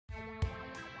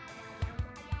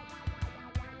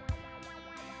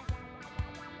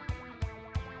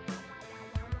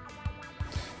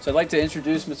So I'd like to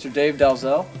introduce Mr. Dave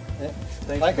Dalzell.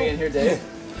 Thanks for being here, Dave.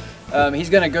 He's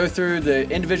going to go through the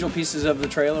individual pieces of the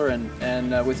trailer,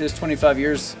 and with his 25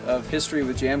 years of history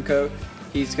with Jamco,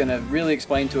 he's going to really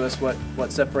explain to us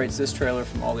what separates this trailer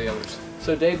from all the others.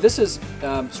 So Dave, this is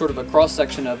sort of a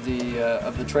cross-section of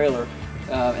the trailer,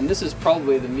 and this is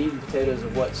probably the meat and potatoes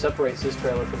of what separates this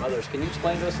trailer from others. Can you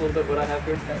explain to us a little bit what I have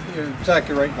here? You're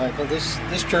exactly right, Michael.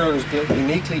 This trailer is built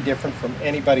uniquely different from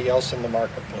anybody else in the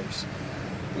marketplace.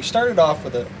 We started off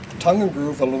with a tongue and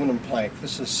groove aluminum plank.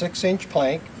 This is a 6-inch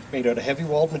plank made out of heavy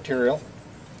walled material,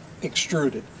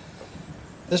 extruded.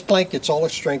 This plank gets all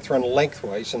its strength run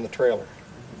lengthwise in the trailer,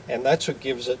 and that's what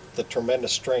gives it the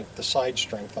tremendous strength, the side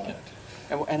strength on it.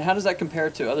 And how does that compare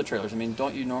to other trailers? I mean,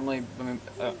 don't you normally,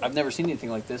 I've never seen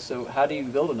anything like this, so how do you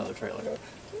build another trailer?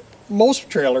 Most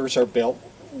trailers are built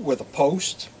with a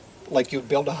post, like you'd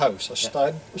build a house,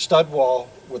 a stud wall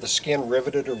with a skin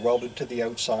riveted or welded to the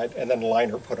outside, and then a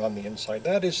liner put on the inside.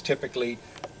 That is typically,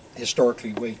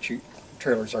 historically, way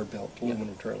trailers are built,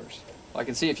 aluminum trailers. I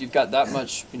can see if you've got that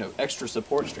much, extra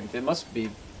support strength, it must be,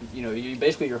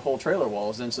 basically your whole trailer wall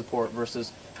is in support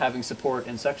versus having support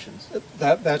in sections.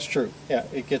 That's true. Yeah,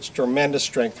 it gets tremendous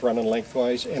strength running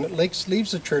lengthwise, and it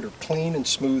leaves the trailer clean and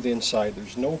smooth inside.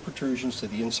 There's no protrusions to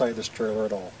the inside of this trailer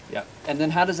at all. Yeah. And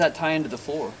then how does that tie into the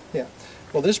floor? Yeah.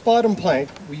 Well, this bottom plank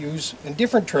we use in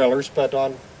different trailers, but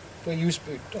we use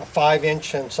a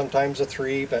 5-inch and sometimes a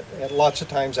 3, but lots of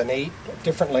times an 8,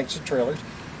 different lengths of trailers.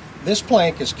 This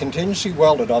plank is continuously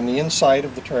welded on the inside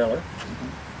of the trailer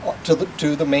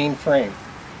to the main frame.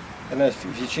 And as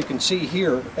you can see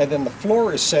here, and then the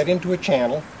floor is set into a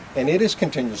channel, and it is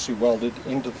continuously welded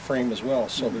into the frame as well.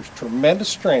 So there's tremendous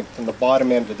strength in the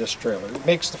bottom end of this trailer. It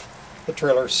makes the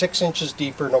trailer 6 inches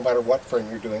deeper no matter what frame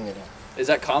you're doing it in. Is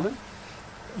that common?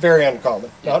 Very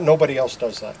uncommon. Yeah. Nobody else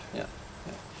does that. Yeah.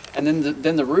 And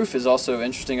then the roof is also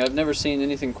interesting. I've never seen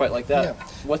anything quite like that. Yeah.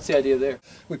 What's the idea there?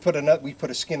 We put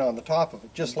a skin on the top of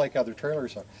it, just like other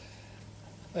trailers are.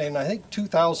 And I think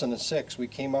 2006 we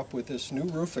came up with this new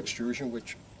roof extrusion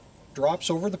which drops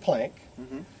over the plank,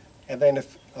 and then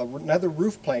if another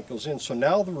roof plank goes in, so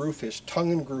now the roof is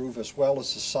tongue and groove as well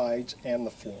as the sides and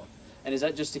the floor. And is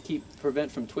that just to prevent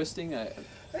from twisting?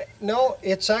 No,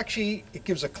 it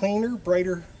gives a cleaner,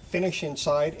 brighter finish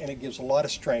inside, and it gives a lot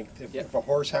of strength. If a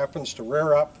horse happens to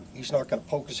rear up, he's not going to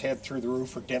poke his head through the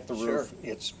roof or dent the roof.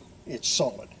 It's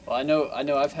solid. Well, I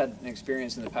know I've had an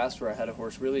experience in the past where I had a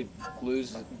horse really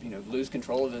lose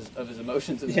control of his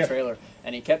emotions in the trailer,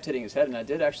 and he kept hitting his head. And I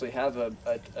did actually have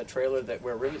a trailer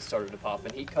where rivets started to pop,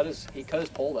 and he cut his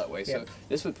pole that way. So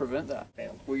this would prevent that.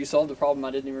 Well, you solved the problem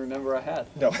I didn't even remember I had.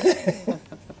 No.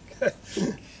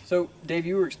 So, Dave,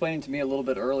 you were explaining to me a little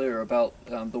bit earlier about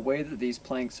the way that these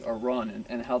planks are run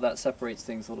and how that separates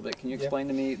things a little bit. Can you explain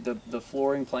to me the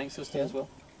flooring plank system as well?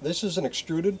 This is an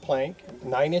extruded plank,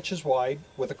 9 inches wide,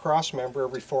 with a cross member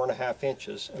every 4.5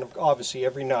 inches. And obviously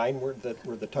every 9 where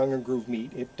the tongue and groove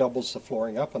meet, it doubles the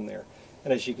flooring up in there.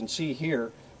 And as you can see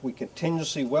here, we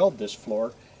continuously weld this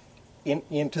floor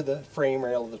into the frame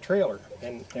rail of the trailer.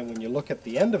 And when you look at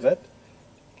the end of it,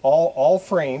 all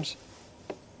frames,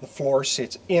 the floor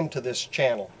sits into this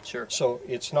channel. Sure. So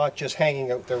it's not just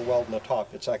hanging out there welding the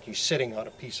top, it's actually sitting on a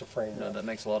piece of frame. No, that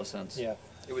makes a lot of sense. Yeah.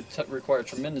 It would require a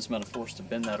tremendous amount of force to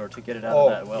bend that or to get it out of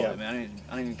that weld. Yeah. I mean,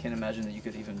 I even can't imagine that you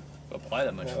could even apply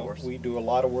that much force. We do a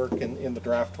lot of work in the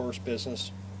draft horse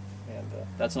business, and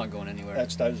that's not going anywhere.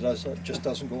 That just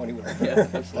doesn't go anywhere. Yeah,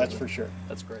 absolutely. That's for sure.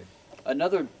 That's great.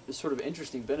 Another sort of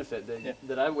interesting benefit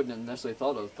that I wouldn't have necessarily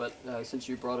thought of, but since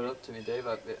you brought it up to me, Dave,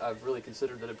 I've really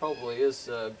considered that it probably is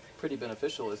pretty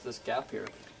beneficial, is this gap here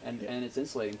and its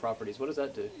insulating properties. What does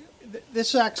that do?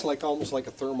 This acts almost like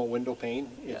a thermal window pane.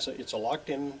 It's a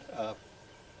locked-in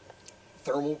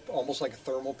thermal, almost like a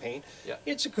thermal pane. Yeah.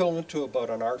 It's equivalent to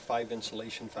about an R5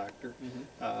 insulation factor,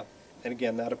 and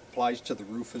again that applies to the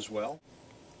roof as well.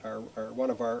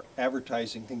 One of our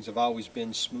advertising things have always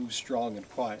been smooth, strong, and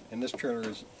quiet. And this trailer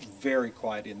is very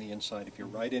quiet in the inside. If you're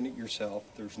right in it yourself,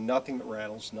 there's nothing that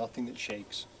rattles, nothing that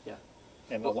shakes. Yeah.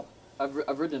 And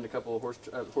I've ridden in a couple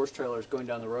of horse trailers going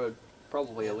down the road,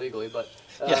 probably illegally, but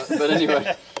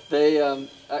anyway,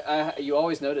 you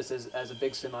always notice as a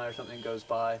big semi or something goes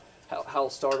by, how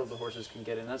startled the horses can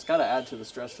get, and that's got to add to the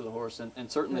stress for the horse. And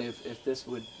certainly, if this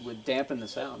would dampen the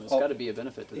sound, it's got to be a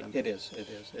benefit to them. It is.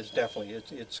 It's definitely.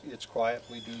 It's quiet.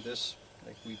 We do this.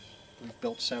 Like we've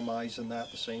built semis and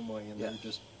that the same way, and they're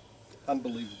just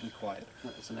unbelievably quiet.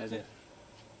 That's amazing. Yeah.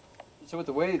 So with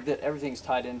the way that everything's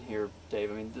tied in here,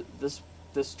 Dave, I mean,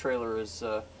 this trailer is.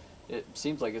 It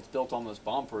seems like it's built almost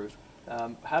bomb-proof.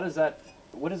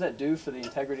 What does that do for the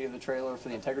integrity of the trailer, for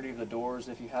the integrity of the doors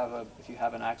if you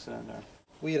have an accident there?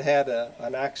 We had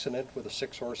an accident with a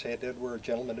 6-horse headed where a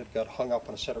gentleman had got hung up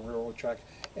on a set of railroad tracks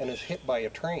and was hit by a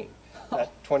train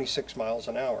at 26 miles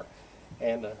an hour.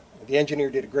 And the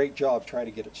engineer did a great job trying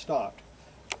to get it stopped.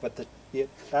 But it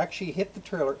actually hit the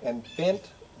trailer and bent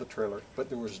the trailer, but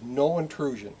there was no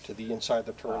intrusion to the inside of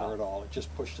the trailer at all. It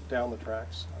just pushed it down the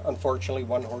tracks. Unfortunately,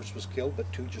 1 horse was killed,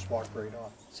 but 2 just walked right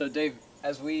off. So Dave,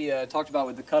 as we talked about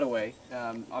with the cutaway,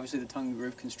 obviously the tongue and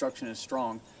groove construction is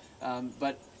strong.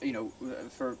 But you know,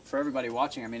 for everybody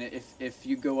watching, I mean, if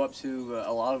you go up to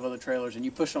a lot of other trailers and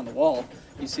you push on the wall,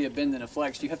 you see a bend and a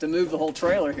flex. You have to move the whole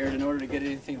trailer here in order to get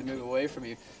anything to move away from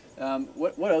you.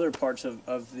 What other parts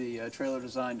of the trailer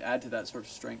design add to that sort of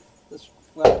strength?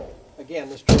 Well, again,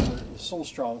 this trailer is so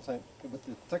strong with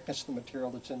the thickness of the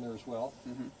material that's in there as well.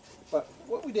 Mm-hmm. But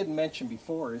what we didn't mention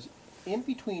before is in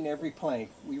between every plank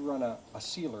we run a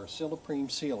sealer, a Siloprene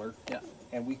sealer, yeah.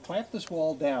 And we clamp this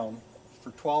wall down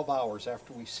for 12 hours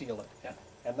after we seal it. Yeah.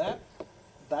 And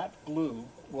that glue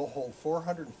will hold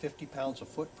 450 pounds of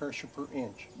foot pressure per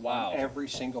inch. Wow. On every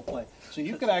single plank. So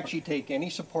you could actually take any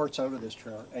supports out of this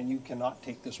trailer and you cannot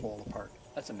take this wall apart.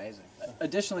 That's amazing.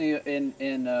 Additionally, in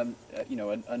you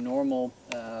know, a normal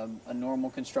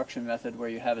construction method where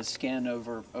you have a skin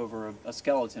over a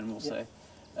skeleton, we'll say,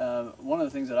 one of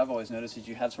the things that I've always noticed is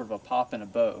you have sort of a pop and a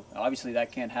bow. Obviously,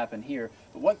 that can't happen here.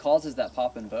 But what causes that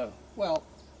pop and bow? Well,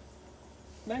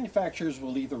 manufacturers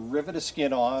will either rivet a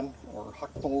skin on, or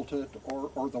huck bolt it,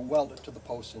 or they'll weld it to the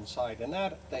post inside, and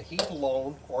that the heat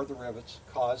alone or the rivets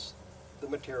cause the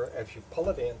material, as you pull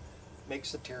it in,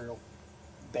 makes the material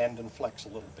bend and flex a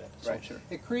little bit. So right, sure.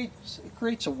 It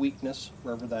creates a weakness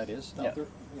wherever that is. Now,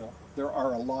 yeah. There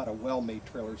are a lot of well-made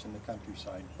trailers in the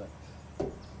countryside, but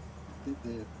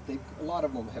a lot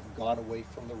of them have gone away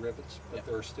from the rivets, but yeah.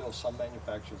 There are still some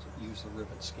manufacturers that use the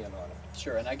rivet skin on it.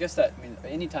 Sure, and I guess that, I mean,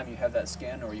 anytime you have that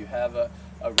skin or you have a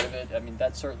rivet, I mean,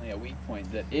 that's certainly a weak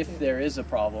point that if there is a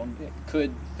problem, it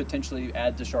could potentially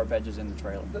add to sharp edges in the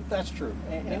trailer. That's true.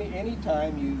 Any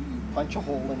time you punch a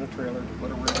hole in a trailer to put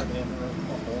a rivet in or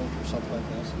a bolt or something like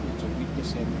this, it's a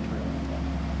weakness in the trailer.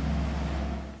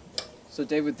 So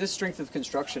Dave, with this strength of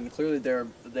construction, clearly there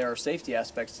are safety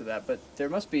aspects to that, but there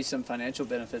must be some financial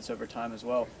benefits over time as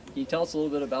well. Can you tell us a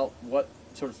little bit about what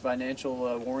sort of financial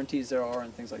warranties there are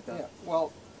and things like that? Yeah,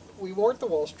 well, we warrant the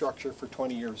wall structure for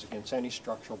 20 years against any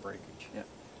structural breakage.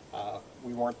 Yeah.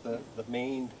 We warrant the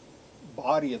main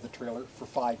body of the trailer for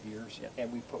 5 years, yeah.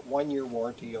 And we put 1-year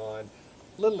warranty on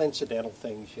little incidental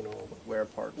things, you know. Wear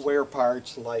parts. Wear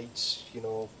parts, lights, you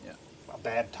know, yeah. A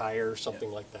bad tire, something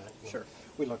yeah. Like that. Sure.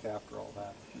 We look after all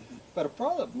that. Mm-hmm. But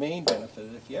probably the main benefit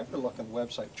is if you ever look on the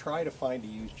website, try to find a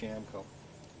used Jamco.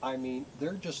 I mean,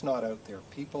 they're just not out there.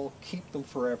 People keep them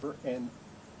forever, and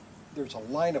there's a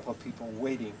lineup of people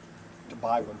waiting to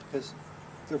buy one because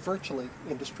they're virtually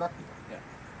indestructible. Yeah.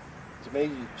 It's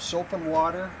amazing. Soap and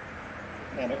water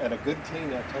and a good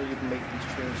clean, I tell you, to make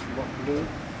these trailers look new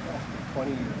after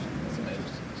 20 years. That's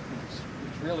amazing.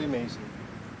 It's really amazing.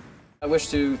 I wish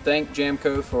to thank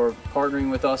Jamco for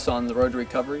partnering with us on the Road to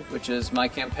Recovery, which is my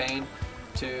campaign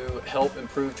to help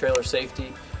improve trailer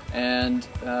safety, and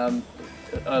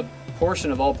a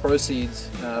portion of all proceeds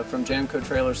from Jamco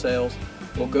Trailer sales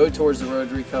will go towards the Road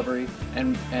to Recovery,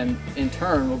 and in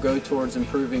turn will go towards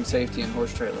improving safety in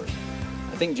horse trailers.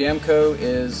 I think Jamco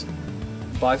is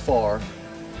by far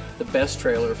the best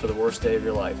trailer for the worst day of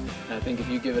your life, and I think if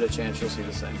you give it a chance, you'll see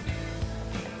the same.